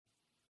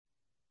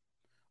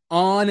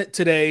On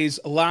today's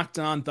Locked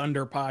On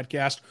Thunder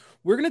podcast,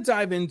 we're going to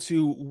dive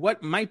into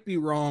what might be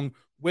wrong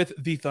with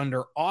the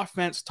Thunder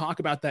offense, talk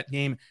about that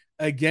game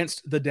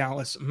against the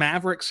Dallas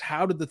Mavericks.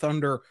 How did the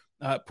Thunder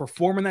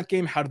perform in that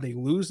game? How did they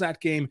lose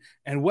that game?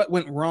 And what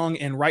went wrong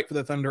and right for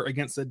the Thunder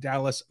against the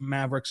Dallas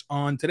Mavericks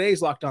on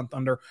today's Locked On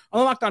Thunder on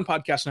the Locked On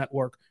Podcast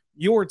Network,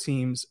 your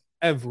teams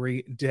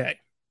every day.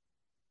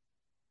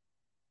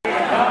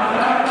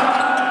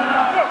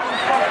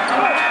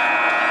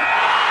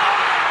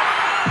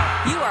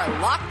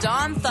 Locked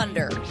On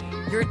Thunder,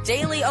 your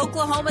daily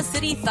Oklahoma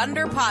City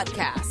Thunder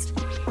podcast.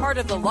 Part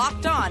of the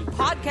Locked On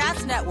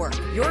Podcast Network,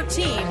 your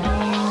team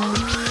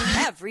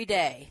every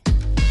day.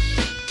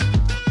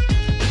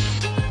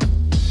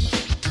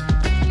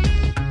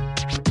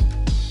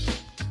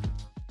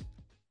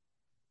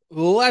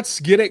 Let's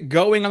get it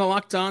going on the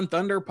Locked On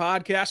Thunder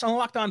podcast, on the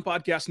Locked On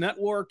Podcast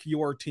Network,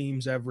 your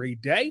teams every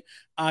day.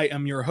 I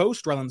am your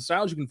host, Rylan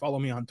Stiles. You can follow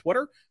me on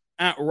Twitter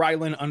at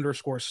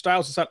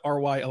Rylan_Stiles. It's at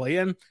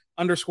RYLAN_STILS.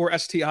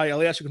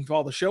 You can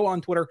follow the show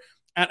on Twitter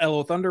at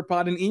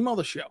LOThunderPod and email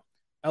the show,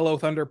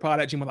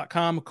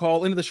 LOThunderPod@gmail.com.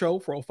 Call into the show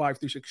for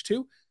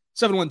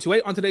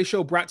 405-362-7128. On today's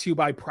show, brought to you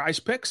by Prize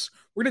Picks.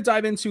 We're going to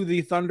dive into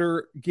the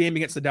Thunder game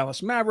against the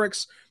Dallas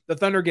Mavericks. The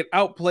Thunder get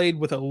outplayed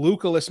with a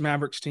Luka-less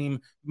Mavericks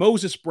team.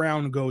 Moses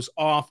Brown goes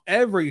off.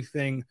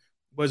 Everything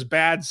was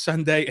bad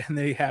Sunday, and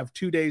they have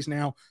 2 days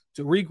now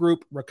to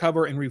regroup,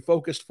 recover, and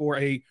refocus for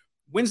a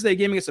Wednesday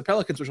game against the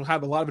Pelicans, which will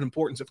have a lot of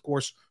importance, of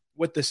course,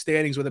 with the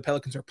standings where the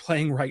Pelicans are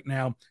playing right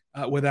now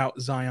without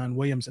Zion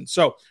Williamson.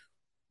 So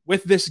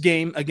with this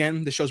game,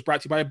 again, the show's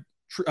brought to you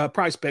by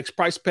Prize Picks.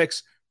 Prize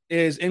Picks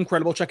is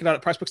incredible. Check it out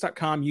at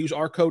prizepicks.com. Use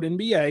our code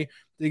NBA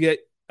to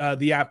get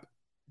the app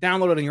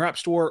downloaded in your app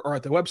store or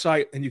at the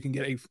website, and you can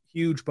get a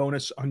huge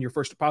bonus on your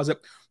first deposit.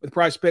 With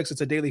Prize Picks,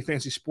 it's a daily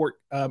fantasy sport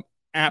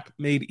app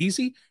made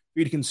easy for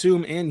you to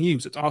consume and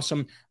use. It's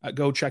awesome.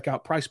 Go check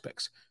out Prize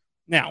Picks.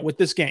 Now, with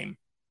this game,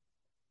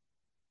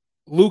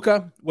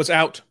 Luka was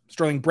out.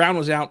 Sterling Brown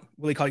was out.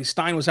 Willie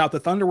Cauley-Stein was out.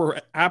 The Thunder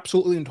were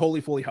absolutely and totally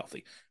fully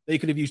healthy. They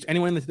could have used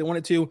anyone that they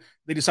wanted to.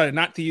 They decided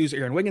not to use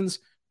Aaron Wiggins,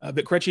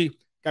 Vic Krejci,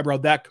 Gabriel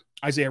Deck,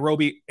 Isaiah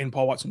Roby, and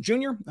Paul Watson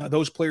Jr.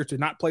 Those players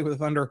did not play with the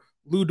Thunder.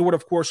 Lou Dort,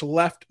 of course,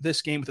 left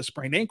this game with a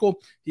sprained ankle.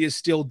 He is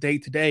still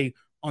day-to-day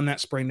on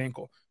that sprained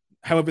ankle.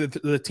 However,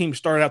 the team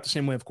started out the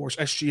same way, of course.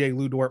 SGA,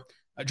 Lou Dort,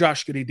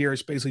 Josh Giddey,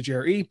 Darius Bazley,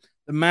 J.R.E.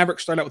 The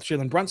Mavericks started out with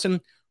Jalen Brunson,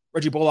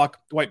 Reggie Bullock,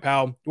 Dwight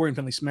Powell, Dorian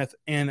Finney-Smith,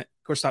 and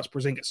Kristaps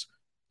Porzingis.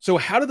 So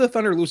how did the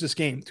Thunder lose this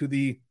game to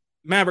the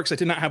Mavericks that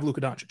did not have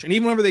Luka Doncic? And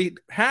even whenever they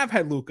have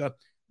had Luka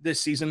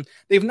this season,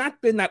 they've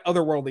not been that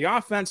otherworldly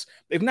offense.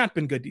 They've not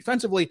been good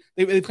defensively.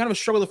 They've kind of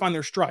struggled to find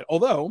their stride,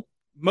 although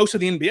most of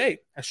the NBA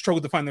has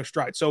struggled to find their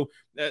stride. So,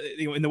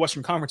 in the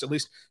Western Conference, at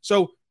least.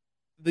 So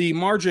the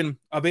margin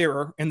of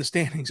error in the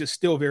standings is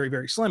still very,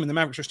 very slim. And the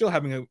Mavericks are still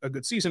having a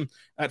good season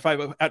at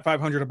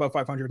 500, above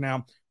 500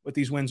 now with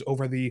these wins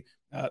over the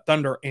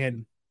Thunder.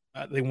 And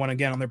they won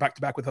again on their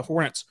back-to-back with the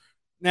Hornets.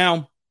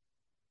 Now,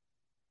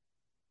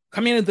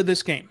 coming into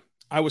this game,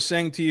 I was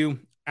saying to you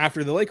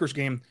after the Lakers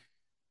game,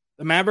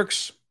 the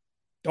Mavericks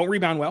don't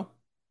rebound well.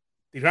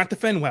 They do not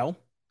defend well.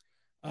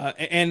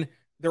 And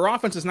their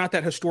offense is not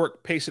that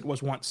historic pace it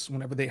was once,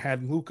 whenever they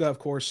had Luka, of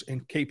course,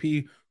 and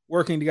KP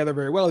working together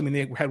very well. I mean,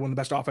 they had one of the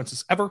best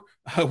offenses ever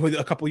with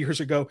a couple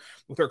years ago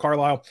with Rick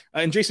Carlisle.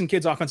 And Jason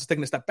Kidd's offense is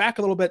taking a step back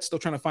a little bit, still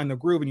trying to find the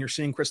groove, and you're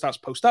seeing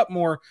Kristaps post up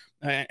more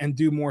and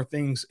do more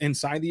things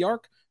inside the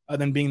arc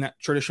than being that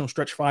traditional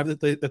stretch five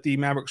that the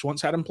Mavericks once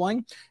had him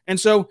playing. And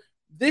so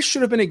this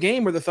should have been a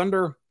game where the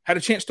Thunder had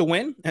a chance to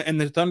win,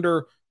 and the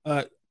Thunder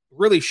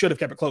really should have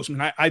kept it close. I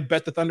mean, I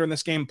bet the Thunder in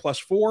this game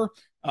 +4.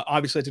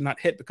 Obviously, it did not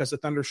hit because the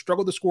Thunder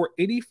struggled to score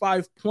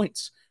 85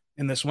 points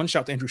in this one.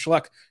 Shout out to Andrew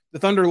Schleck. The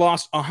Thunder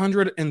lost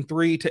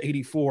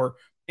 103-84.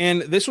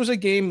 And this was a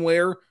game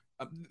where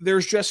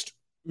there's just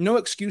no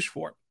excuse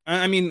for it.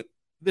 I mean,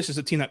 this is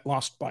a team that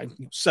lost by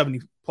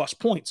 70-plus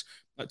points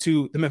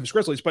to the Memphis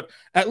Grizzlies, but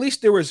at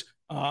least there was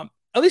kind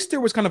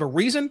of a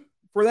reason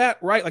for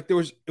that, right? Like it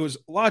was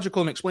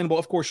logical and explainable.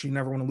 Of course, you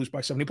never want to lose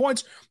by 70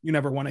 points. You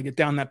never want to get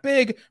down that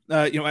big.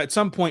 At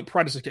some point,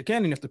 pride has to kick in,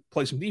 and you have to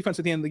play some defense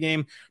at the end of the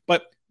game.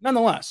 But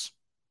nonetheless,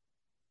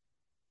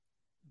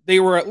 they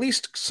were at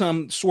least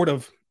some sort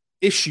of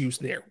issues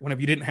there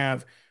whenever you didn't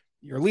have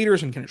your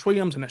leaders and Kenneth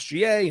Williams and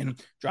SGA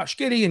and Josh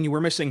Giddey, and you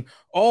were missing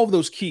all of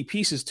those key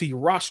pieces to your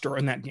roster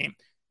in that game.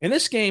 In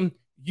this game,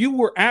 you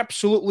were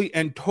absolutely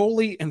and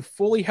totally and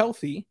fully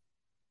healthy,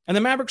 and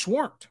the Mavericks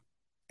weren't.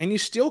 And you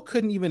still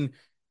couldn't even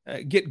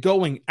get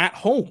going at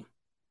home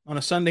on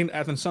a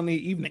Sunday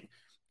evening.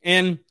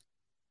 And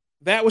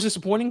that was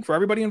disappointing for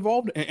everybody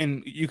involved.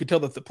 And you could tell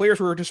that the players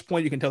were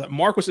disappointed. You can tell that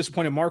Mark was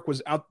disappointed. Mark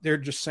was out there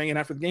just saying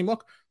after the game,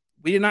 look,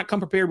 we did not come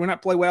prepared. We did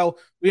not play well.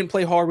 We didn't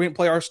play hard. We didn't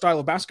play our style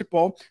of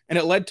basketball. And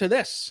it led to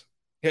this.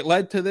 It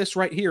led to this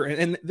right here.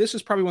 And this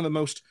is probably one of the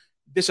most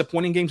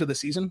disappointing games of the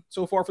season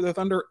so far for the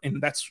Thunder. And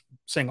that's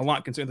saying a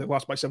lot considering they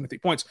lost by 73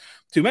 points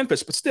to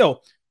Memphis. But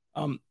still,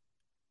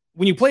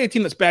 when you play a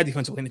team that's bad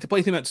defensively, and to play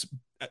a team that's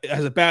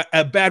has a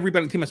bad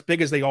rebounding team as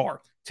big as they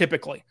are,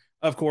 typically,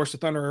 Of course, the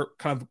Thunder are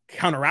kind of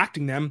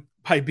counteracting them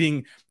by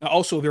being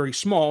also very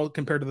small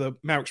compared to the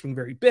Mavericks being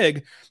very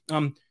big.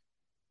 And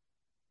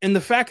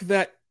the fact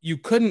that you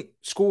couldn't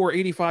score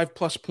 85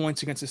 plus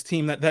points against this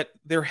team that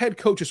their head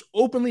coach is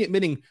openly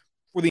admitting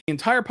for the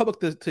entire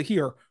public to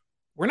hear,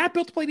 we're not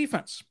built to play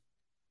defense.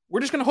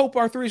 We're just going to hope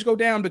our threes go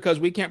down because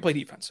we can't play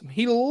defense.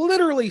 He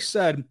literally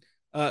said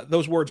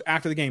those words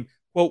after the game,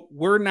 quote,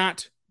 we're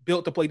not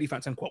built to play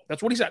defense, end quote.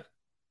 That's what he said.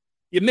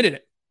 He admitted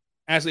it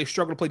as they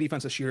struggled to play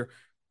defense this year,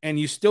 and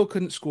you still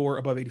couldn't score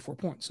above 84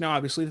 points. Now,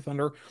 obviously, the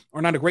Thunder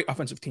are not a great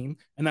offensive team,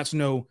 and that's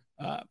no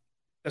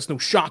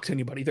shock to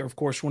anybody. They're, of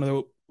course, one of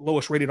the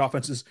lowest rated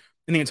offenses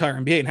in the entire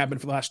NBA and have been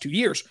for the last 2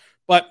 years.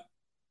 But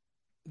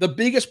the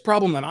biggest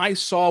problem that I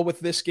saw with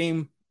this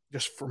game,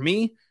 just for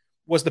me,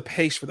 was the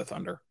pace for the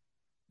Thunder.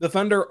 The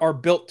Thunder are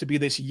built to be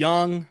this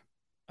young,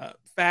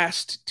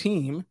 fast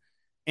team,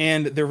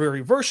 and they're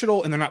very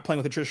versatile, and they're not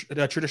playing with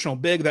a traditional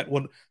big that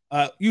would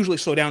usually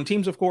slow down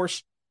teams, of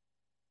course.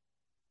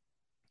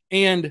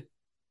 And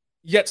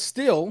yet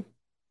still,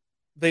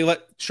 they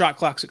let shot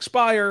clocks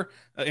expire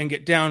and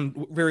get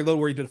down very low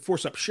where you did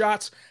force up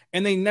shots,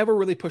 and they never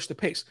really push the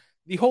pace.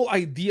 The whole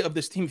idea of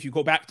this team, if you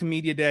go back to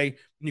media day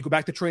and you go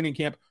back to training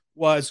camp,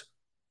 was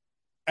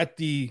at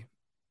the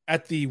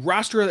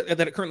roster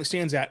that it currently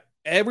stands at,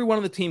 everyone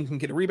on the team can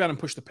get a rebound and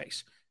push the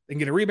pace. They can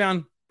get a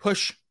rebound,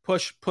 push,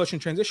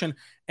 and transition.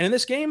 And in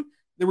this game,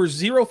 there were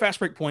 0 fast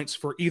break points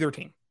for either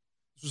team.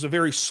 This was a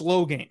very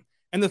slow game.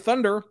 And the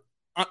Thunder,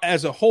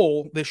 as a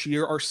whole, this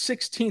year are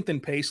 16th in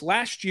pace.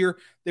 Last year,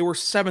 they were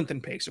 7th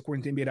in pace,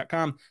 according to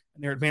NBA.com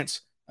and their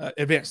advanced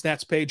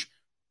stats page.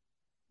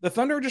 The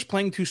Thunder are just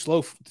playing too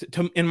slow,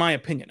 in my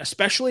opinion,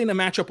 especially in a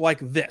matchup like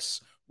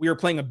this. We are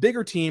playing a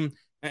bigger team,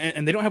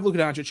 and they don't have Luka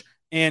Doncic,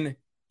 and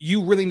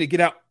you really need to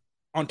get out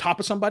on top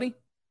of somebody.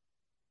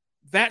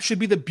 That should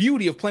be the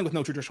beauty of playing with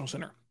no traditional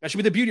center. That should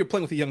be the beauty of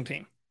playing with a young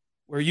team,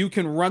 where you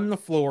can run the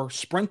floor,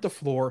 sprint the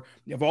floor.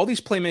 You have all these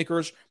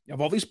playmakers. You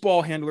have all these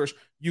ball handlers.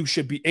 You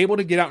should be able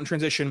to get out in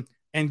transition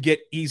and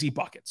get easy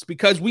buckets,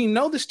 because we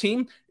know this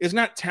team is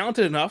not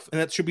talented enough, and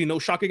that should be no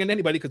shock against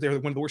anybody because they're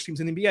one of the worst teams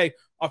in the NBA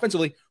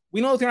offensively. We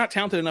know that they're not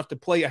talented enough to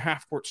play a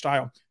half-court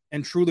style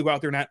and truly go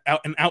out there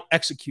and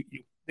out-execute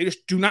you. They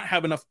just do not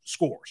have enough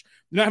scores.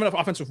 They don't have enough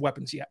offensive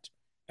weapons yet.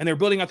 And they're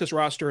building out this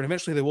roster, and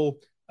eventually they will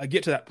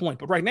get to that point.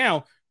 But right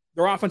now,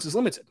 their offense is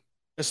limited,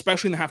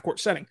 especially in the half-court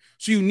setting.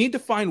 So you need to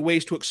find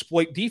ways to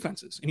exploit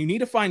defenses, and you need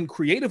to find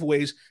creative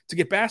ways to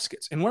get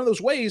baskets. And one of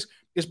those ways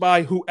is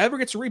by whoever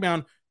gets a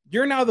rebound,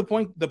 you're now the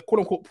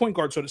quote-unquote point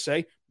guard, so to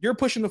say. You're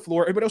pushing the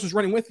floor. Everybody else is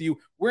running with you.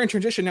 We're in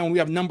transition now, and we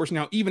have numbers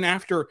now, even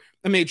after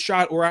a made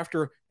shot or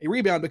after a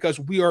rebound, because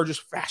we are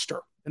just faster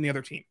than the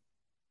other team,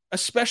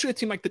 especially a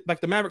team like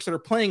the Mavericks that are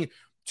playing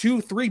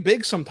 2-3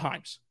 bigs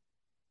sometimes.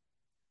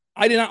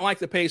 I did not like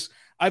the pace.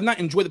 I've not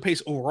enjoyed the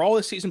pace overall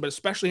this season, but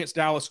especially against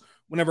Dallas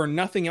whenever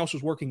nothing else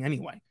was working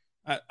anyway.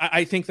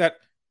 I think that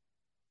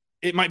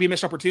it might be a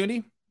missed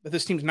opportunity that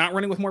this team's not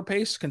running with more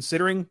pace,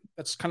 considering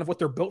that's kind of what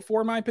they're built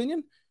for, in my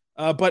opinion.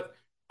 But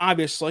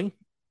obviously,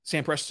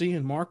 Sam Presti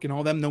and Mark and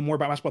all them know more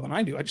about basketball than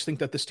I do. I just think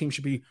that this team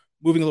should be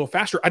moving a little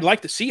faster. I'd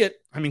like to see it.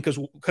 I mean,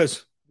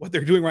 because what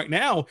they're doing right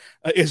now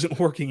isn't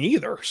working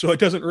either. So it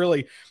doesn't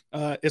really,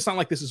 it's not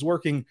like this is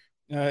working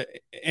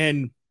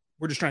and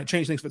we're just trying to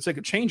change things for the sake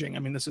of changing. I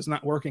mean, this is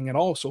not working at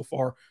all so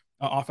far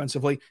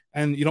offensively.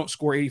 And you don't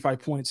score 85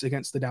 points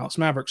against the Dallas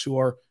Mavericks, who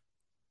are,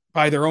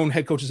 by their own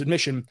head coach's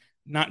admission,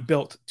 not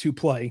built to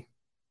play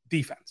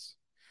defense.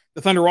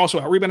 The Thunder were also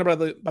out-rebounded by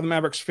the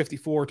Mavericks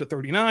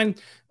 54-39.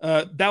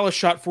 Dallas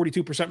shot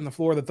 42% from the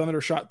floor. The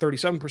Thunder shot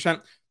 37%.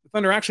 The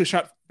Thunder actually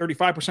shot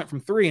 35%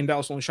 from three, and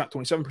Dallas only shot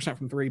 27%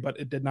 from three, but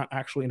it did not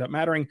actually end up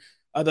mattering.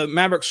 The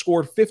Mavericks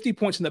scored 50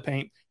 points in the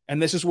paint, and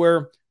this is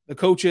where the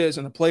coaches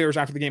and the players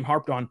after the game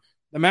harped on.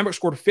 The Mavericks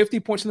scored 50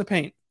 points in the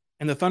paint,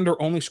 and the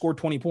Thunder only scored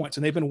 20 points.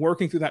 And they've been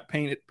working through that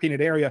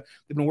painted area.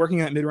 They've been working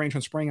in that mid-range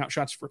and spraying out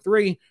shots for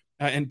three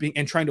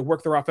and trying to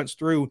work their offense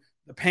through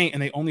the paint,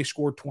 and they only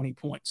scored 20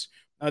 points.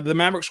 The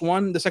Mavericks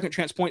won the second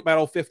chance point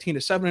battle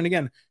 15-7. And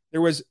again, there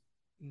was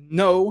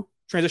no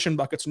transition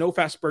buckets, no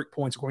fast break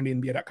points,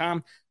 according to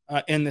NBA.com,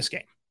 in this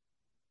game.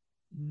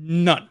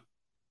 None.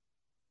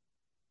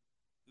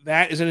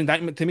 That is an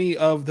indictment to me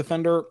of the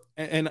Thunder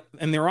and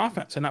their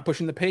offense and not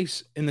pushing the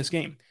pace in this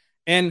game.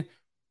 And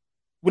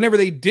whenever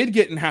they did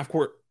get in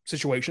half-court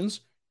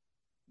situations,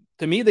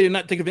 to me, they did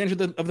not take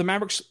advantage of the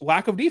Mavericks'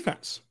 lack of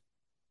defense.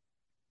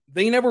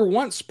 They never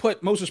once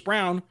put Moses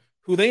Brown,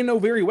 who they know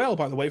very well,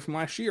 by the way, from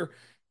last year,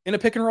 in a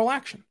pick-and-roll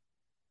action.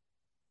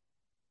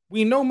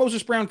 We know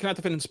Moses Brown cannot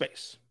defend in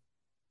space.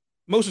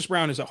 Moses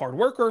Brown is a hard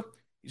worker.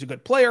 He's a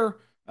good player.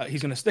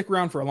 He's going to stick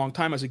around for a long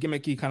time as a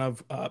gimmicky kind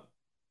of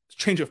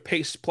change of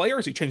pace player,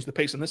 as he changed the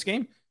pace in this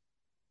game.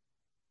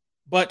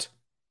 But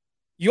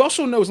you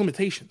also know his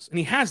limitations, and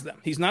he has them.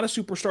 He's not a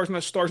superstar, he's not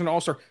a star, he's not an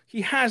all-star.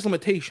 He has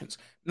limitations.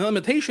 And the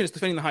limitation is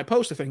defending the high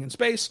post, defending in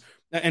space,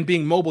 and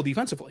being mobile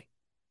defensively.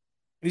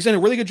 And he's done a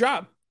really good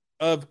job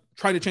of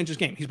trying to change his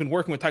game. He's been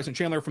working with Tyson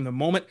Chandler from the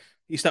moment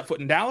he stepped foot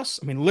in Dallas.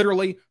 I mean,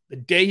 literally the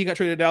day he got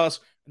traded to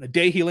Dallas and the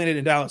day he landed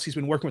in Dallas, he's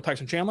been working with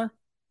Tyson Chandler,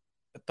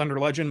 a Thunder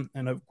legend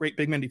and a great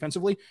big man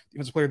defensively,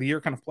 defensive player of the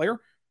year kind of player.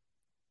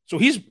 So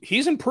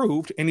he's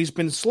improved, and he's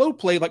been slow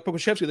played like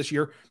Pokusevski this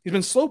year. He's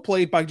been slow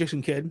played by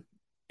Jason Kidd,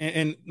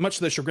 and much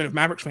to the chagrin of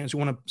Mavericks fans who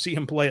want to see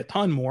him play a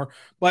ton more.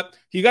 But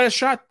he got a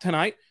shot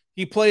tonight.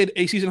 He played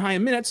a season high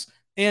in minutes,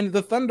 and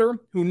the Thunder,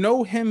 who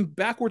know him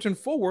backwards and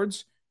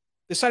forwards,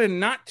 decided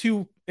not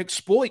to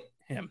exploit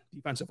him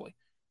defensively.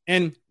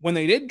 And when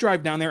they did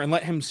drive down there and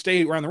let him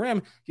stay around the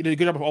rim, he did a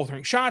good job of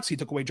altering shots. He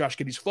took away Josh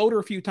Giddey's floater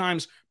a few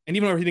times. And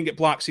even though he didn't get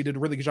blocks, he did a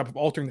really good job of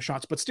altering the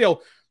shots. But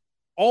still,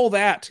 all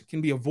that can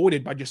be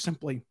avoided by just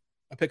simply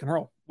a pick and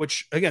roll,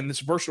 which, again,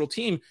 this versatile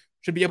team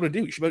should be able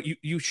to do.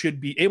 You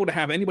should be able to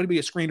have anybody be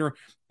a screener,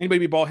 anybody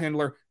be a ball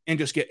handler, and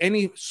just get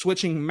any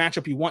switching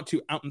matchup you want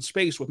to out in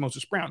space with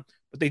Moses Brown.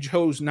 But they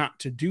chose not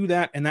to do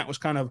that, and that was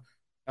kind of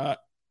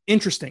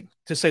interesting,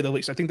 to say the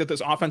least. I think that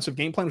this offensive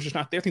game plan was just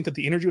not there. I think that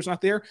the energy was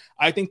not there.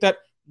 I think that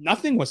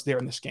nothing was there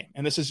in this game.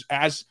 And this is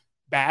as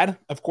bad,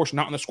 of course,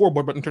 not on the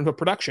scoreboard, but in terms of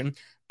production,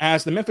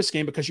 as the Memphis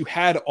game, because you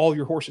had all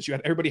your horses. You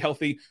had everybody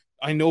healthy.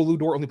 I know Lou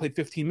Dort only played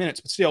 15 minutes,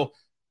 but still,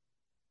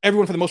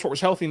 everyone for the most part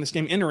was healthy in this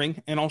game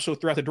entering and also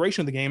throughout the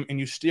duration of the game, and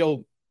you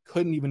still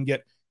couldn't even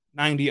get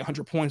 90,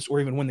 100 points or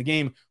even win the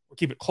game or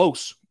keep it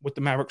close with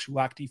the Mavericks who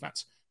lack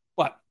defense.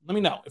 But let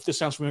me know if this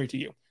sounds familiar to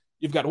you.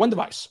 You've got one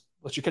device,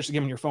 lets you catch the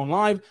game on your phone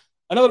live.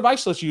 Another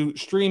device lets you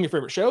stream your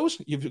favorite shows.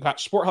 You've got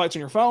sport highlights on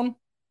your phone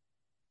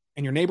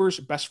and your neighbor's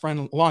best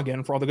friend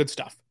login for all the good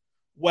stuff.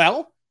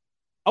 Well,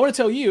 I want to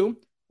tell you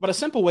about a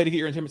simple way to get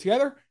your entertainment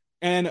together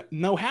and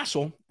no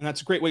hassle. And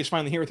that's a great way to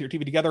finally hear with your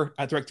TV together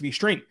at DirecTV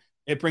Stream.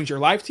 It brings your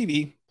live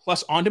TV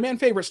plus on-demand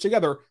favorites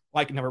together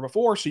like never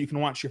before, so you can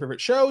watch your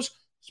favorite shows,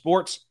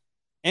 sports,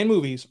 and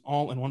movies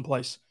all in one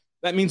place.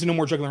 That means no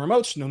more juggling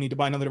remotes, no need to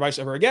buy another device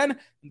ever again. And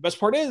the best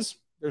part is,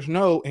 there's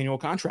no annual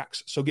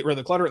contracts. So get rid of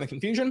the clutter and the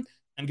confusion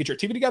and get your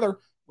TV together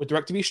with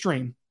DirecTV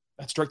Stream.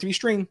 That's DirecTV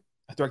Stream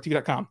at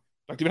DirecTV.com.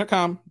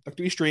 DirecTV.com,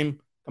 DirecTV Stream,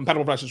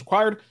 compatible devices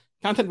required.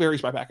 Content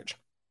varies by package.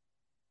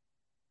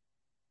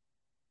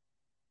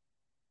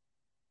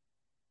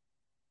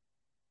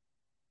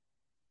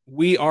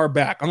 We are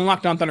back on the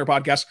Locked On Thunder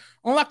podcast,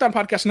 on the Locked On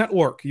Podcast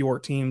Network, your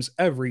teams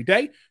every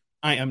day.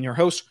 I am your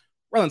host,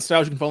 Rylan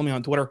Stiles. You can follow me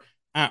on Twitter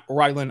at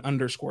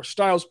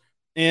Rylan_Stiles.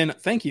 And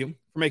thank you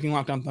for making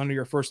Locked On Thunder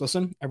your first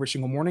listen every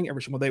single morning,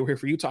 every single day. We're here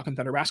for you talking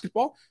Thunder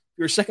basketball.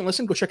 For your second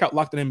listen, go check out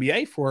Locked On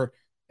NBA for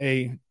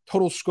a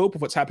total scope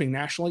of what's happening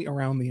nationally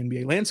around the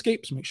NBA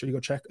landscape. So make sure you go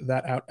check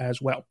that out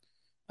as well.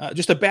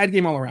 Just a bad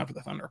game all around for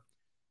the Thunder.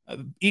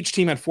 Each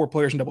team had 4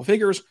 players in double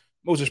figures.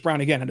 Moses Brown,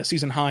 again, had a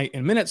season high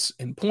in minutes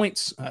and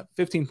points,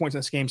 15 points in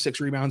this game, 6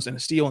 rebounds and a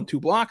steal and 2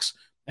 blocks,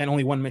 and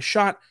only 1 missed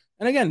shot.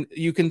 And again,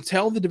 you can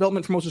tell the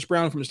development from Moses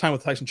Brown from his time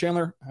with Tyson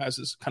Chandler as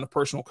his kind of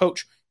personal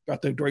coach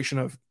throughout the duration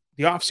of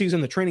the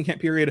offseason, the training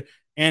camp period,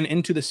 and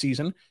into the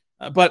season.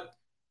 But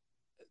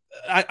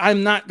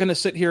I'm not going to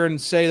sit here and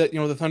say that,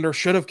 the Thunder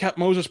should have kept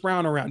Moses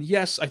Brown around.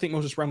 Yes, I think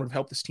Moses Brown would have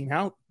helped this team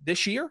out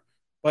this year,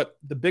 but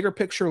the bigger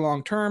picture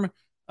long term,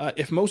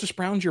 if Moses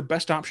Brown's your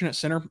best option at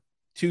center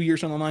 2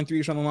 years on the line, 3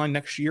 years on the line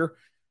next year,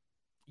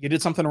 you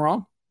did something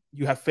wrong.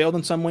 You have failed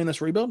in some way in this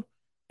rebuild.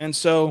 And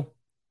so,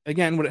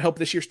 again, would it help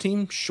this year's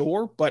team?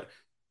 Sure. But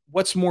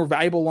what's more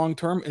valuable long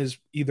term is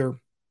either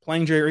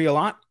playing JRE a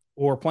lot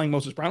or playing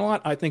Moses Brown a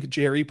lot. I think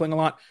JRE playing a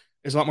lot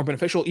is a lot more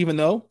beneficial, even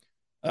though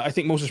I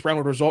think Moses Brown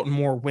would result in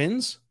more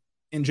wins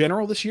in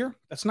general this year.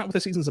 That's not what the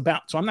season's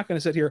about. So I'm not going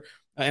to sit here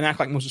and act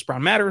like Moses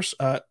Brown matters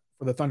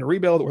for the Thunder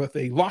rebuild, or if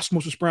they lost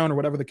Moses Brown or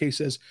whatever the case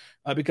is,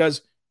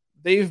 because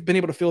they've been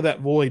able to fill that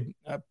void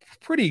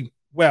pretty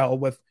well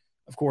with,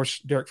 of course,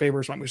 Derek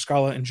Favors, Mike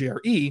Muscala, and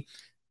JRE.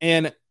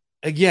 And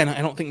again,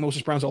 I don't think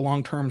Moses Brown's a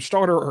long-term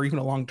starter or even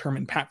a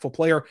long-term impactful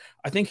player.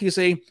 I think he's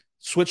a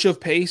switch of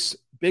pace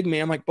big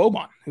man like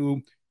Boban,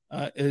 who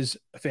is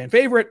a fan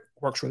favorite,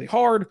 works really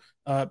hard,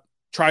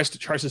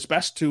 tries his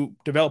best to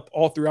develop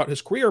all throughout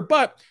his career.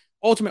 But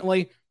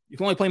ultimately, you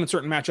can only play him in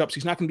certain matchups.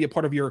 He's not going to be a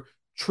part of your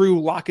true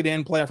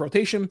lock-it-in playoff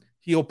rotation.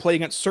 He'll play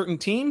against certain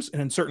teams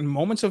and in certain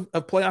moments of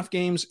playoff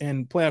games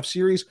and playoff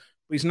series,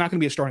 but he's not going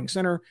to be a starting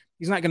center.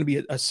 He's not going to be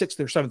a 6th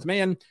or 7th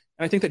man. And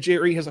I think that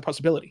JRE has a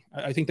possibility.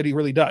 I think that he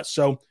really does.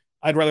 So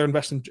I'd rather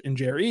invest in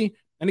JRE.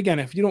 And again,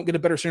 if you don't get a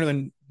better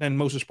center than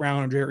Moses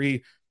Brown or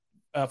JRE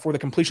for the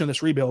completion of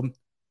this rebuild,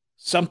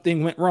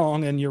 something went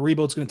wrong and your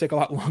rebuild's going to take a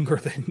lot longer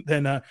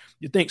than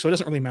you think. So it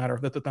doesn't really matter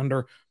that the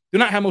Thunder do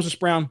not have Moses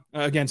Brown.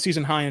 Again,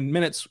 season high in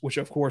minutes, which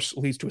of course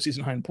leads to a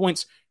season high in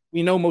points.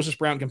 We know Moses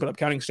Brown can put up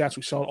counting stats.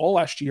 We saw it all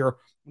last year.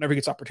 Whenever he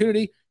gets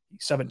opportunity,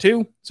 he's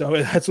 7-2. So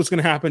that's what's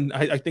going to happen.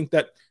 I think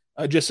that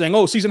just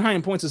saying, season high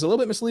in points is a little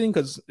bit misleading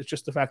because it's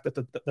just the fact that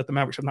the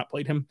Mavericks have not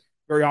played him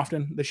very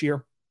often this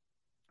year.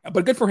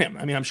 But good for him.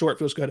 I mean, I'm sure it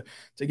feels good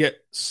to get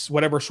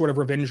whatever sort of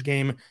revenge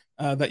game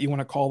that you want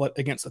to call it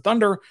against the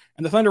Thunder.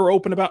 And the Thunder are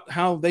open about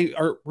how they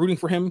are rooting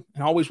for him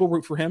and always will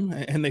root for him.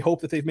 And they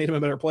hope that they've made him a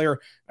better player.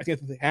 I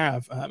think that they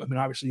have. I mean,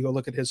 obviously, you go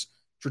look at his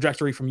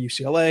trajectory from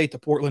UCLA to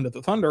Portland to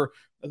the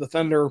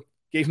Thunder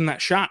gave him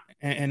that shot,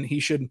 and he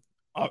should,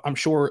 I'm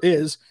sure,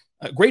 is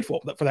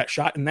grateful for that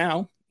shot. And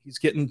now he's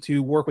getting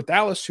to work with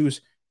Dallas,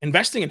 who's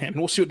investing in him,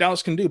 and we'll see what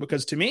Dallas can do.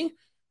 Because to me,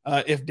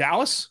 if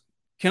Dallas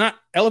cannot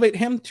elevate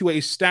him to a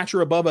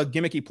stature above a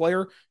gimmicky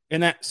player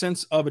in that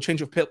sense of a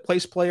change of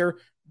place player,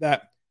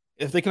 that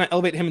if they cannot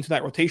elevate him into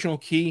that rotational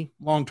key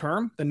long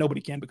term, then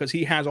nobody can, because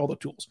he has all the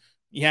tools.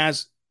 He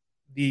has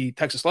the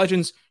Texas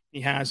Legends,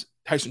 he has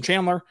Tyson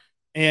Chandler,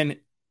 and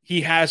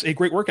he has a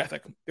great work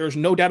ethic. There's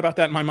no doubt about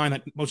that in my mind,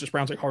 that Moses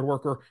Brown's a hard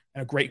worker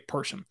and a great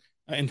person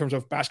in terms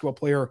of basketball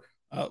player,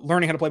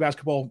 learning how to play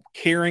basketball,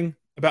 caring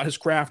about his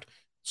craft.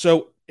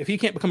 So if he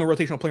can't become a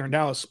rotational player in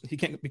Dallas, he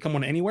can't become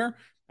one anywhere.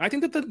 I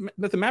think that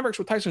the Mavericks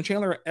with Tyson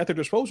Chandler at their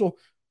disposal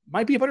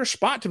might be a better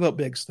spot to develop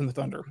bigs than the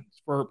Thunder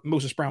for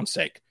Moses Brown's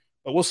sake.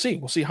 But we'll see.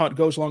 We'll see how it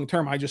goes long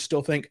term. I just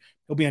still think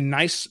he'll be a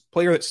nice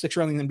player that sticks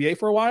around the NBA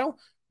for a while,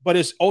 but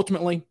is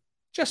ultimately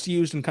just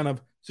used in kind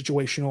of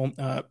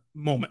situational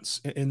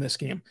moments in this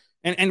game.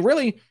 And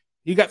really,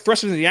 he got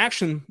thrust into the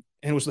action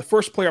and was the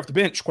first player off the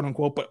bench, quote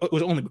unquote, but it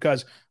was only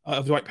because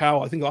of Dwight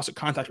Powell. I think he lost a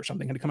contact or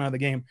something, had to come out of the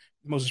game.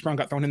 Moses Brown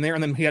got thrown in there,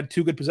 and then he had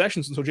 2 good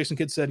possessions. And so Jason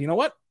Kidd said, you know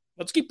what?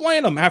 Let's keep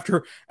playing him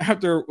after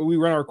we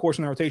run our course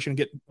in the rotation and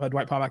get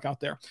Dwight Powell back out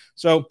there.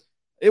 So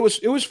it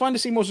was fun to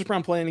see Moses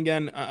Brown playing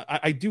again.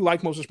 I do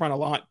like Moses Brown a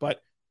lot,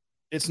 but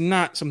it's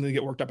not something to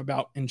get worked up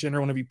about in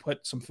general whenever you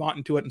put some thought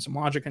into it and some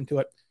logic into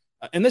it.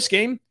 In this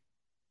game,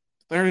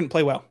 Thunder didn't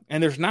play well,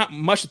 and there's not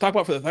much to talk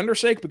about for the Thunder's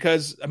sake,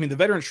 because I mean the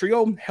veteran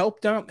trio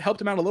helped him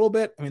out a little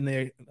bit. I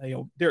mean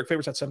Derek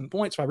Favors had 7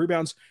 points, 5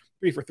 rebounds,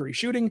 3 for 3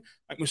 shooting.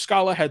 Like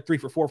Muscala had 3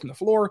 for 4 from the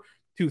floor,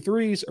 2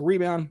 threes, a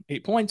rebound,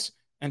 8 points.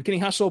 And Kenny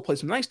Hustle played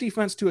some nice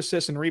defense, 2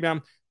 assists and a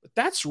rebound. But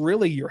that's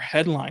really your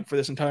headline for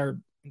this entire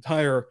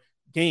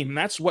game. And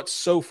that's what's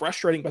so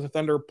frustrating about the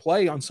Thunder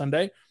play on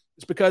Sunday,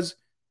 is because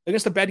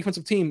against a bad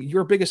defensive team,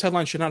 your biggest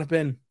headline should not have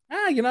been,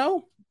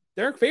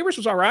 Derek Favors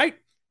was all right.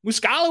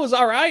 Muscala was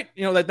all right.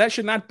 That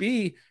should not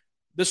be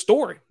the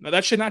story. Now,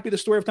 that should not be the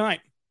story of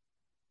tonight.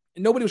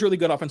 And nobody was really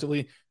good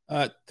offensively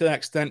to that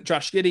extent.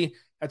 Josh Giddey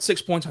had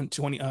 6 points on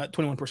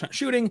 21%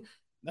 shooting.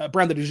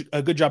 Brown did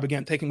a good job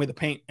again, taking away the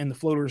paint and the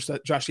floaters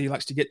that Josh Giddey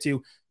likes to get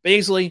to.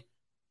 Baisley,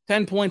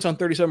 10 points on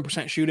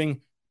 37%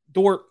 shooting.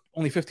 Dort,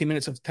 only 15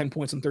 minutes of 10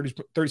 points and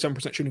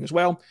 37% shooting as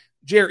well.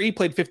 JRE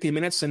played 15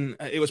 minutes, and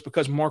it was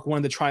because Mark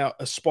wanted to try out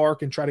a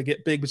spark and try to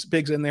get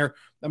bigs in there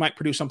that might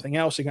produce something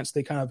else against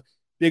the kind of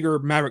bigger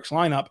Mavericks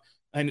lineup.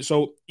 And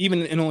so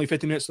even in only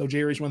 50 minutes, though,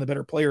 JRE is one of the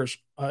better players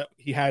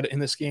he had in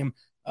this game.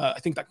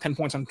 I think like 10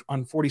 points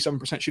on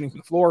 47% shooting from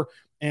the floor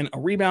and a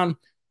rebound.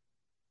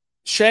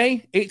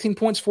 Shea, 18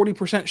 points,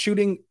 40%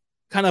 shooting,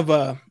 kind of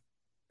a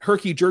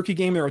herky-jerky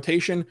game in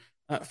rotation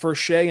for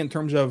Shea in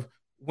terms of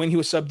when he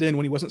was subbed in,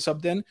 when he wasn't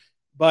subbed in.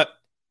 But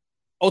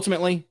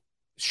ultimately,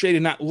 Shea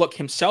did not look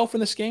himself in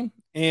this game.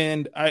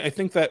 And I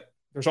think that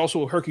there's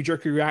also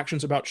herky-jerky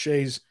reactions about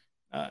Shea's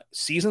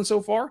season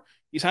so far.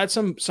 He's had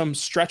some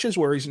stretches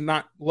where he's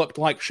not looked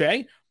like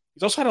Shea.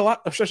 He's also had a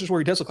lot of stretches where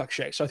he does look like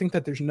Shea. So I think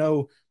that there's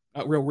no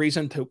real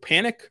reason to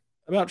panic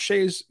about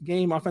Shea's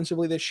game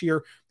offensively this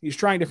year. He's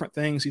trying different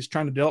things. He's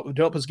trying to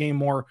develop his game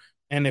more.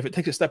 And if it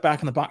takes a step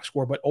back in the box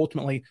score, but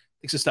ultimately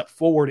takes a step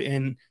forward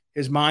in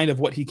his mind of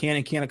what he can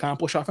and can't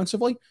accomplish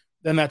offensively,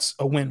 then that's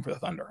a win for the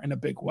Thunder in a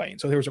big way. And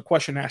so there was a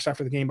question asked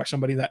after the game by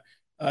somebody that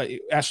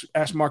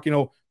asked Mark,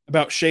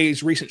 about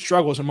Shea's recent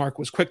struggles, and Mark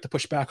was quick to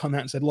push back on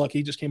that and said, look,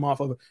 he just came off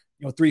of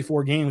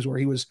 3-4 games where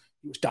he was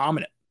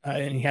dominant,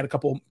 and he had a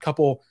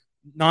couple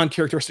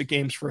non-characteristic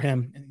games for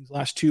him in these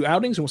last 2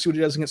 outings, and we'll see what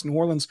he does against New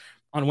Orleans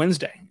on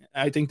Wednesday.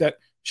 I think that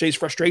Shea's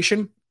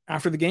frustration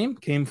after the game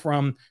came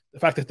from the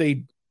fact that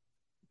they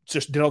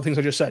just did all the things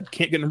I just said.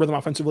 Can't get in a rhythm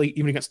offensively,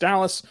 even against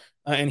Dallas,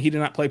 and he did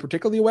not play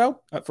particularly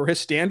well for his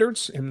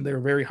standards, and they're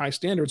very high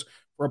standards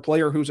for a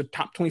player who's a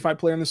top 25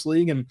 player in this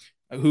league and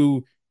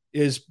who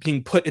is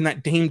being put in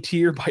that Dame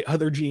tier by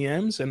other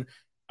GMs. And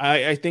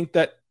I think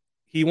that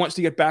he wants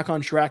to get back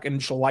on track and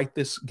just light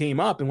this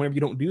game up. And whenever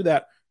you don't do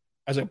that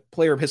as a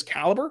player of his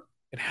caliber,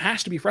 it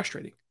has to be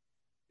frustrating.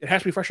 It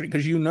has to be frustrating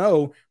because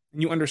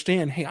and you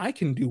understand, hey, I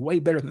can do way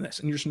better than this.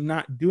 And you're just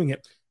not doing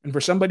it. And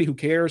for somebody who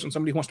cares and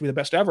somebody who wants to be the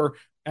best ever,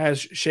 as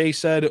Shea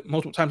said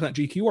multiple times in that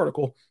GQ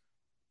article,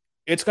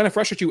 it's going to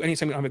frustrate you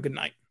anytime you don't have a good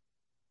night.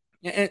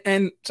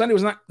 And Sunday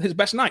was not his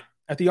best night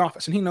at the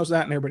office. And he knows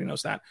that, and everybody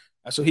knows that.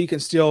 So he can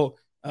still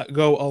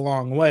go a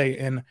long way.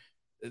 And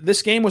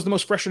this game was the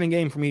most frustrating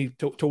game for me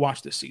to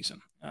watch this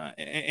season.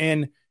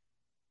 And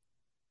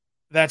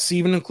that's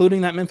even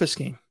including that Memphis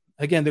game.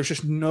 Again, there's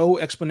just no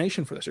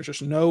explanation for this.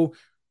 There's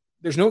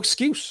no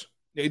excuse.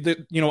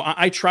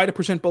 I try to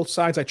present both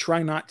sides. I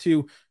try not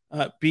to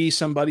be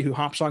somebody who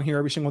hops on here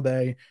every single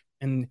day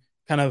and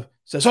kind of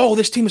says, oh,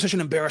 this team is such an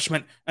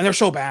embarrassment and they're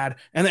so bad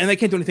and they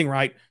can't do anything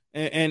right.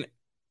 And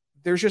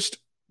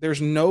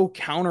there's no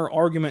counter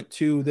argument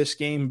to this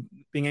game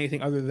being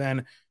anything other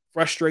than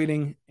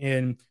frustrating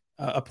and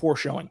a poor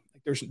showing.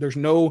 There's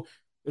no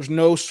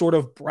sort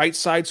of bright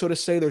side, so to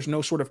say. There's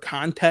no sort of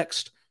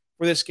context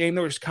for this game.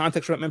 There was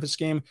context for that Memphis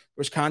game. There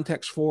was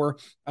context for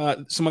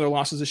some other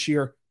losses this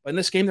year. But in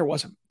this game, there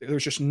wasn't. There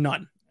was just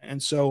none.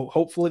 And so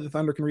hopefully the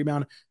Thunder can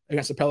rebound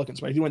against the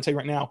Pelicans. But I do want to tell you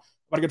right now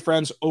about our good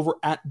friends over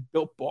at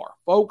Built Bar.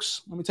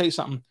 Folks, let me tell you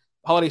something.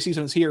 The holiday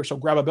season is here, so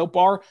grab a Built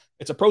Bar.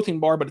 It's a protein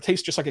bar, but it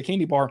tastes just like a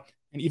candy bar,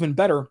 and even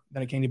better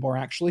than a candy bar,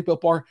 actually.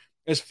 Built Bar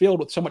is filled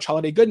with so much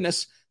holiday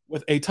goodness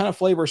with a ton of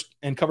flavors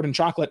and covered in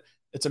chocolate.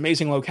 It's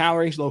amazing, low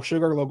calories, low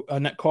sugar, low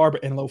net carb,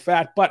 and low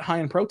fat, but high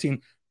in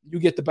protein. You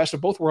get the best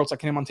of both worlds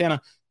like Hannah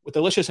Montana with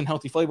delicious and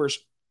healthy flavors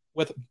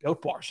with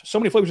Built Bars. So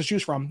many flavors to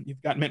choose from.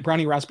 You've got mint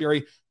brownie,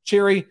 raspberry,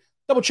 cherry,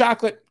 double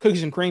chocolate,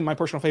 cookies and cream, my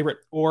personal favorite,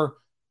 or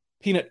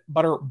peanut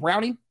butter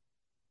brownie.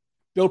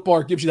 Built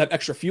Bar gives you that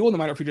extra fuel, no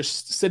matter if you're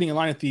just sitting in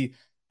line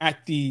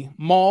at the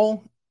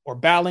mall or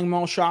battling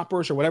mall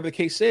shoppers or whatever the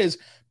case is.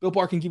 Built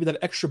Bar can give you that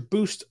extra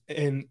boost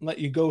and let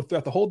you go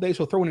throughout the whole day.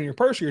 So throw it in your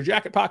purse or your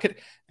jacket pocket,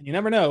 and you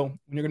never know when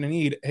you're going to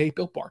need a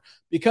Built Bar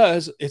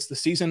because it's the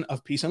season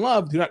of peace and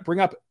love. Do not bring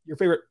up your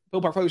favorite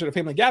Built Bar flavors at a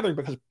family gathering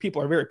because people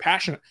are very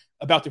passionate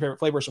about their favorite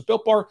flavors. So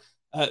Built Bar,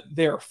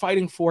 they're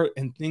fighting for it,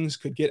 and things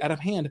could get out of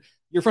hand.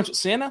 You're friends with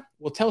Santa?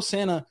 Well, tell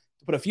Santa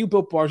to put a few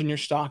Built Bars in your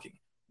stocking.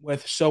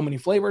 With so many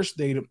flavors,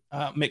 they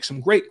make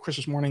some great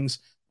Christmas mornings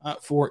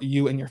for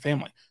you and your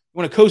family. You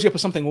want to cozy up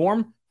with something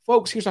warm?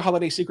 Folks, here's a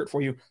holiday secret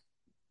for you.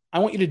 I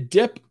want you to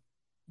dip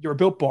your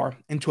Built Bar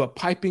into a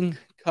piping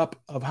cup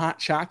of hot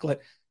chocolate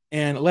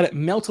and let it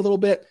melt a little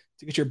bit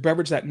to get your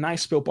beverage that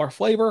nice Built Bar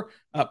flavor.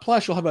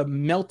 Plus, you'll have a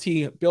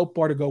melty Built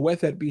Bar to go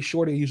with it. Be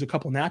sure to use a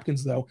couple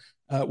napkins, though,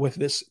 with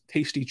this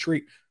tasty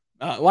treat.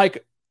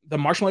 Like the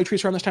marshmallow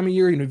treats around this time of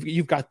year,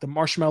 you've got the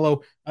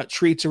marshmallow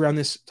treats around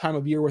this time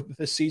of year with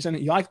this season.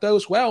 You like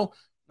those? Well,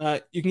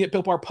 you can get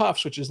Built Bar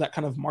Puffs, which is that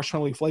kind of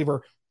marshmallow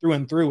flavor through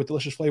and through with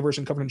delicious flavors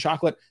and covered in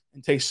chocolate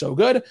and tastes so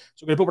good.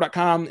 So go to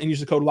BuiltBar.com and use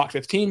the code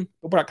LOCK15,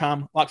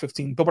 BuiltBar.com,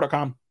 LOCK15,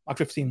 BuiltBar.com,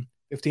 LOCK15,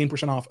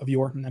 15% off of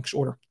your next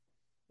order. I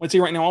want to tell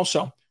you right now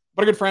also,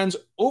 but our good friends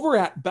over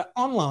at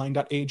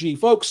betonline.ag.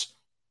 Folks,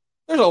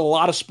 there's a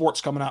lot of sports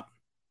coming up.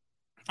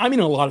 I mean,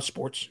 a lot of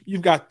sports.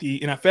 You've got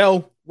the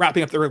NFL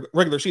wrapping up the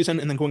regular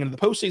season and then going into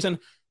the postseason.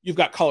 You've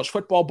got college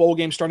football bowl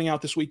games starting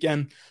out this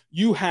weekend.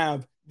 You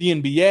have the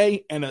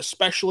NBA, and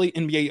especially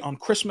NBA on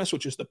Christmas,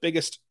 which is the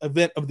biggest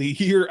event of the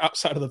year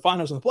outside of the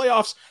finals and the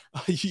playoffs.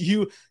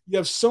 You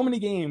have so many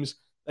games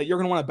that you're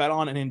going to want to bet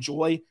on and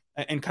enjoy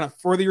and kind of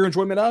further your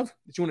enjoyment of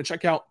that you want to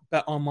check out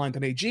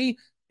betonline.ag.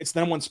 It's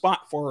the number one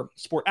spot for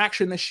sport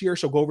action this year,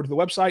 so go over to the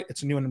website.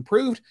 It's new and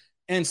improved,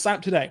 and sign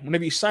up today.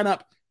 Whenever you sign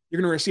up,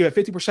 you're going to receive a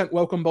 50%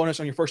 welcome bonus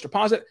on your first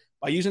deposit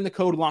by using the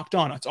code Locked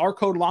On. It's our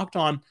code Locked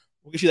On.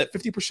 We'll get you that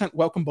 50%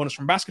 welcome bonus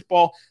from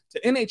basketball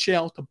to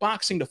NHL to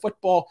boxing to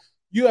football,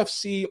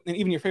 UFC, and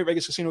even your favorite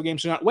Vegas casino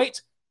games. Do not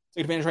wait.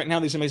 Take advantage right now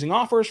of these amazing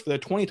offers for the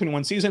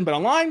 2021 season.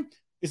 BetOnline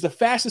is the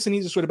fastest and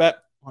easiest way to bet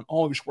on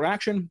all of your sport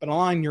action.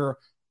 BetOnline, your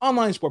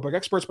online sportbook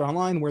experts.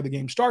 BetOnline, where the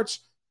game starts.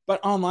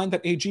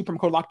 BetOnline.ag, promo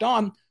code Locked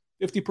On,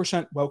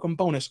 50% welcome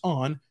bonus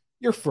on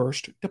your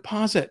first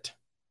deposit.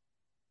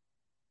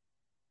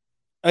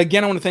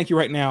 Again, I want to thank you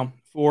right now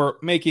for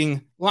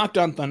making Locked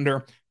On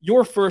Thunder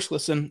your first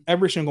listen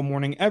every single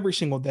morning, every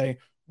single day.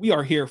 We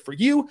are here for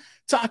you,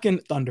 talking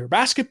Thunder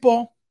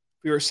basketball.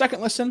 For your second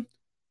listen,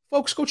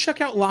 folks, go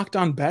check out Locked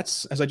On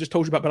Bets. As I just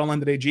told you about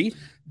BetOnline.ag,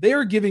 they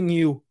are giving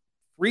you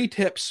free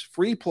tips,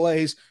 free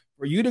plays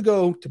for you to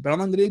go to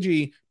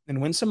BetOnline.ag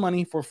and win some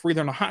money for free.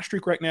 They're on a hot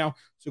streak right now,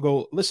 so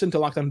go listen to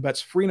Locked On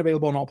Bets, free and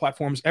available on all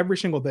platforms every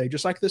single day,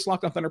 just like this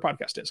Locked On Thunder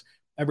podcast is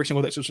every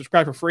single day. So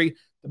subscribe for free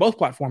to both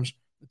platforms,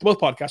 to both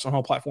podcasts on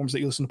all platforms that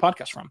you listen to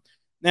podcasts from.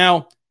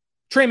 Now,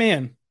 Trey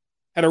Mann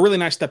had a really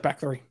nice step back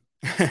three.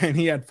 And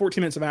he had 14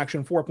 minutes of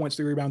action, 4 points,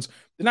 3 rebounds.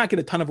 Did not get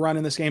a ton of run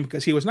in this game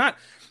because he was not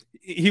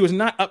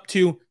up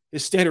to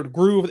his standard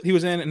groove that he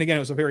was in. And again, it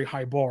was a very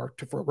high bar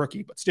for a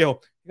rookie, but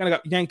still, he kind of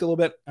got yanked a little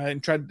bit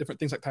and tried different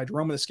things like Ty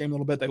Jerome in this game a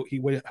little bit. That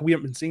we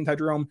haven't been seeing Ty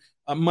Jerome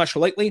much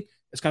lately.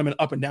 It's kind of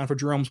been up and down for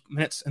Jerome's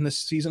minutes in this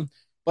season.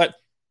 But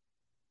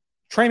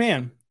Trey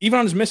Mann, even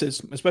on his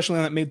misses, especially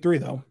on that mid three,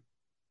 though,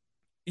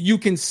 you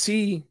can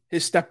see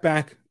his step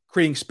back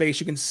creating space.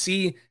 You can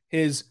see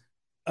his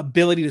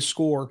ability to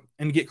score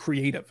and get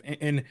creative.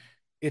 And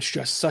it's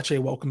just such a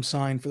welcome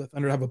sign for the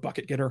Thunder to have a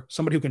bucket getter,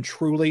 somebody who can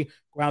truly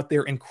go out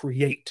there and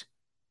create,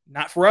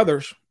 not for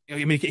others.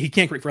 I mean, he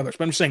can't create for others,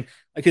 but I'm just saying,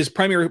 like, his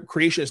primary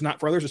creation is not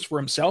for others, it's for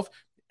himself.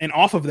 And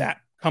off of that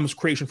comes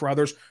creation for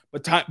others.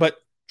 But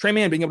Trey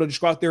Mann being able to just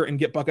go out there and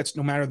get buckets,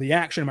 no matter the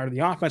action, no matter the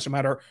offense, no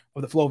matter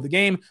of the flow of the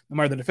game, no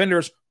matter the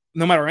defenders,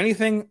 no matter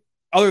anything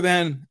other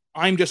than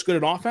I'm just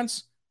good at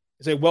offense,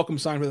 is a welcome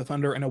sign for the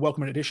Thunder and a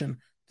welcome addition to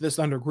this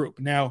Thunder group.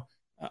 Now,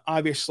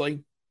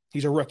 obviously,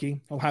 he's a rookie.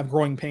 He'll have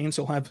growing pains.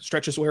 He'll have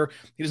stretches where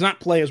he does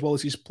not play as well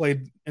as he's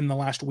played in the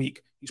last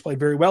week. He's played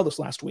very well this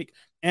last week.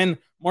 And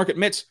Mark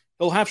admits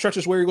he'll have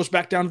stretches where he goes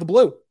back down to the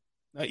blue.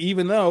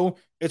 Even though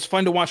it's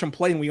fun to watch him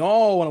play, and we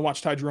all want to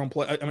watch Ty Jerome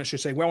play. I should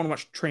say, we all want to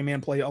watch Trey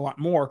Mann play a lot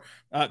more.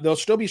 There'll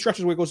still be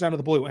stretches where he goes down to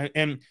the blue.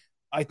 And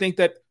I think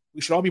that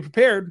we should all be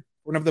prepared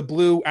whenever the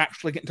blue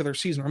actually get into their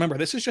season. Remember,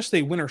 this is just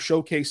a winter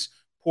showcase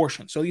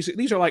portion. So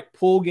these are like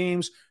pool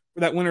games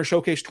for that winter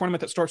showcase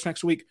tournament that starts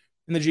next week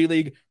in the G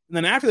League. And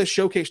then after the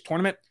showcase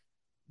tournament,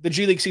 the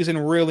G League season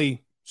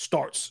really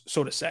starts,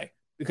 so to say,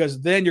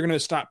 because then you're going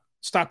to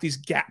stop these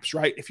gaps,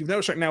 right? If you've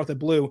noticed right now with the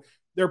Blue,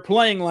 they're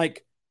playing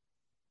like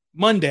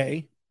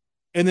Monday,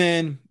 and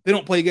then they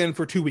don't play again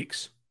for 2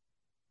 weeks.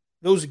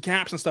 Those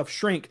gaps and stuff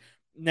shrink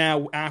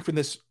now after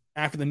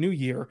the new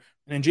year.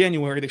 And in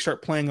January, they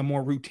start playing a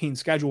more routine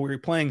schedule where you're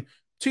playing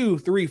 2,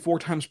 3, 4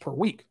 times per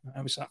week.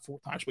 Obviously not 4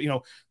 times,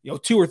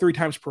 but 2 or 3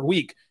 times per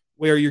week,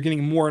 where you're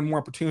getting more and more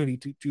opportunity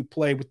to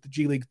play with the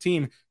G League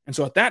team. And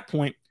so at that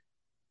point,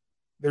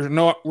 there's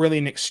not really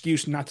an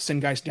excuse not to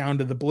send guys down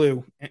to the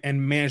Blue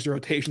and manage the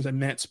rotations and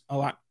minutes a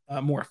lot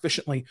more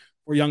efficiently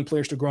for young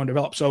players to grow and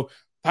develop. So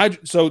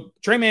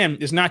Tre Mann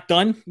is not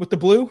done with the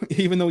Blue,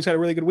 even though he's had a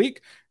really good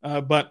week.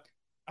 But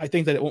I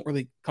think that it won't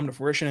really come to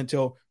fruition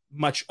until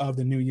much of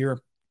the new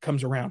year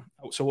comes around.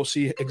 So we'll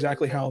see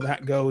exactly how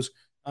that goes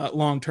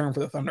long-term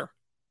for the Thunder.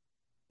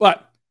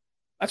 But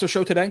that's our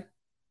show today.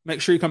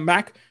 Make sure you come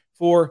back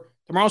for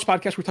tomorrow's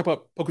podcast. We talk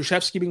about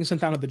Pokusevski being sent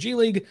down to the G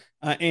League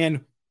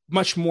and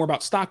much more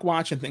about Stock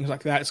Watch and things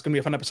like that. It's going to be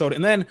a fun episode.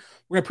 And then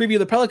we're going to preview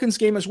the Pelicans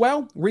game as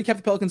well. Recap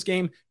the Pelicans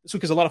game. This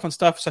week is a lot of fun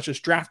stuff, such as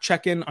draft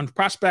check-in on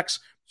prospects.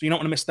 So you don't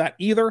want to miss that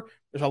either.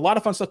 There's a lot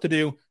of fun stuff to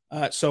do.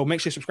 So make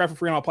sure you subscribe for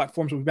free on all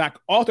platforms. We'll be back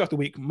all throughout the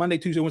week, Monday,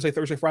 Tuesday, Wednesday,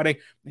 Thursday, Friday,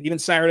 and even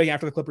Saturday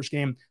after the Clippers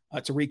game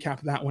to recap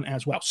that one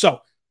as well.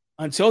 So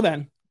until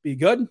then, be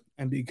good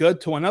and be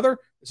good to one another.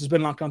 This has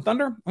been Locked On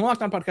Thunder on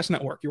Locked On Podcast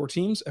Network, your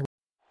teams.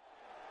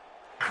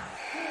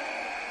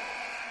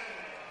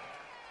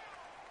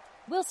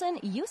 Wilson,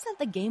 you sent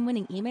the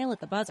game-winning email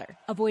at the buzzer,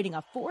 avoiding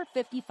a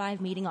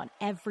 4:55 meeting on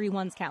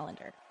everyone's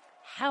calendar.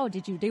 How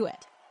did you do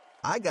it?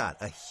 I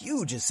got a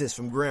huge assist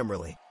from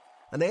Grammarly,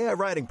 an AI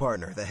writing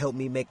partner that helped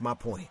me make my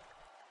point.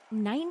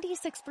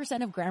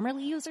 96% of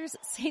Grammarly users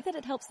say that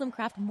it helps them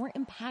craft more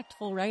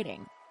impactful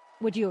writing.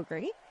 Would you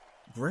agree?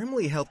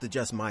 Grammarly helped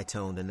adjust my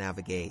tone to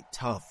navigate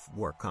tough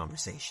work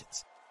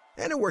conversations.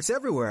 And it works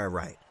everywhere I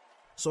write,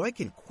 so I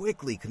can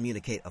quickly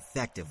communicate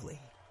effectively.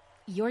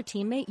 Your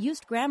teammate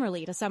used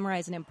Grammarly to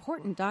summarize an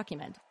important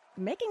document,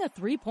 making a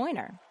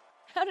 3-pointer.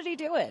 How did he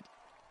do it?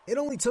 It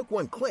only took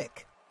one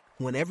click.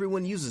 When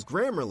everyone uses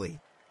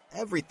Grammarly,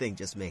 everything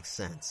just makes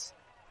sense.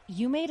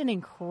 You made an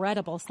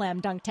incredible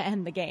slam dunk to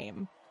end the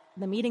game.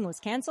 The meeting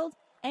was canceled,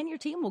 and your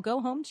team will go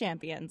home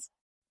champions.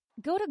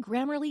 Go to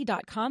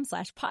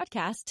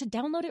Grammarly.com/podcast to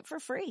download it for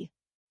free.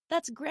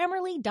 That's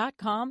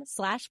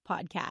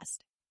Grammarly.com/podcast.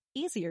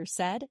 Easier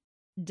said,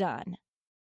 done.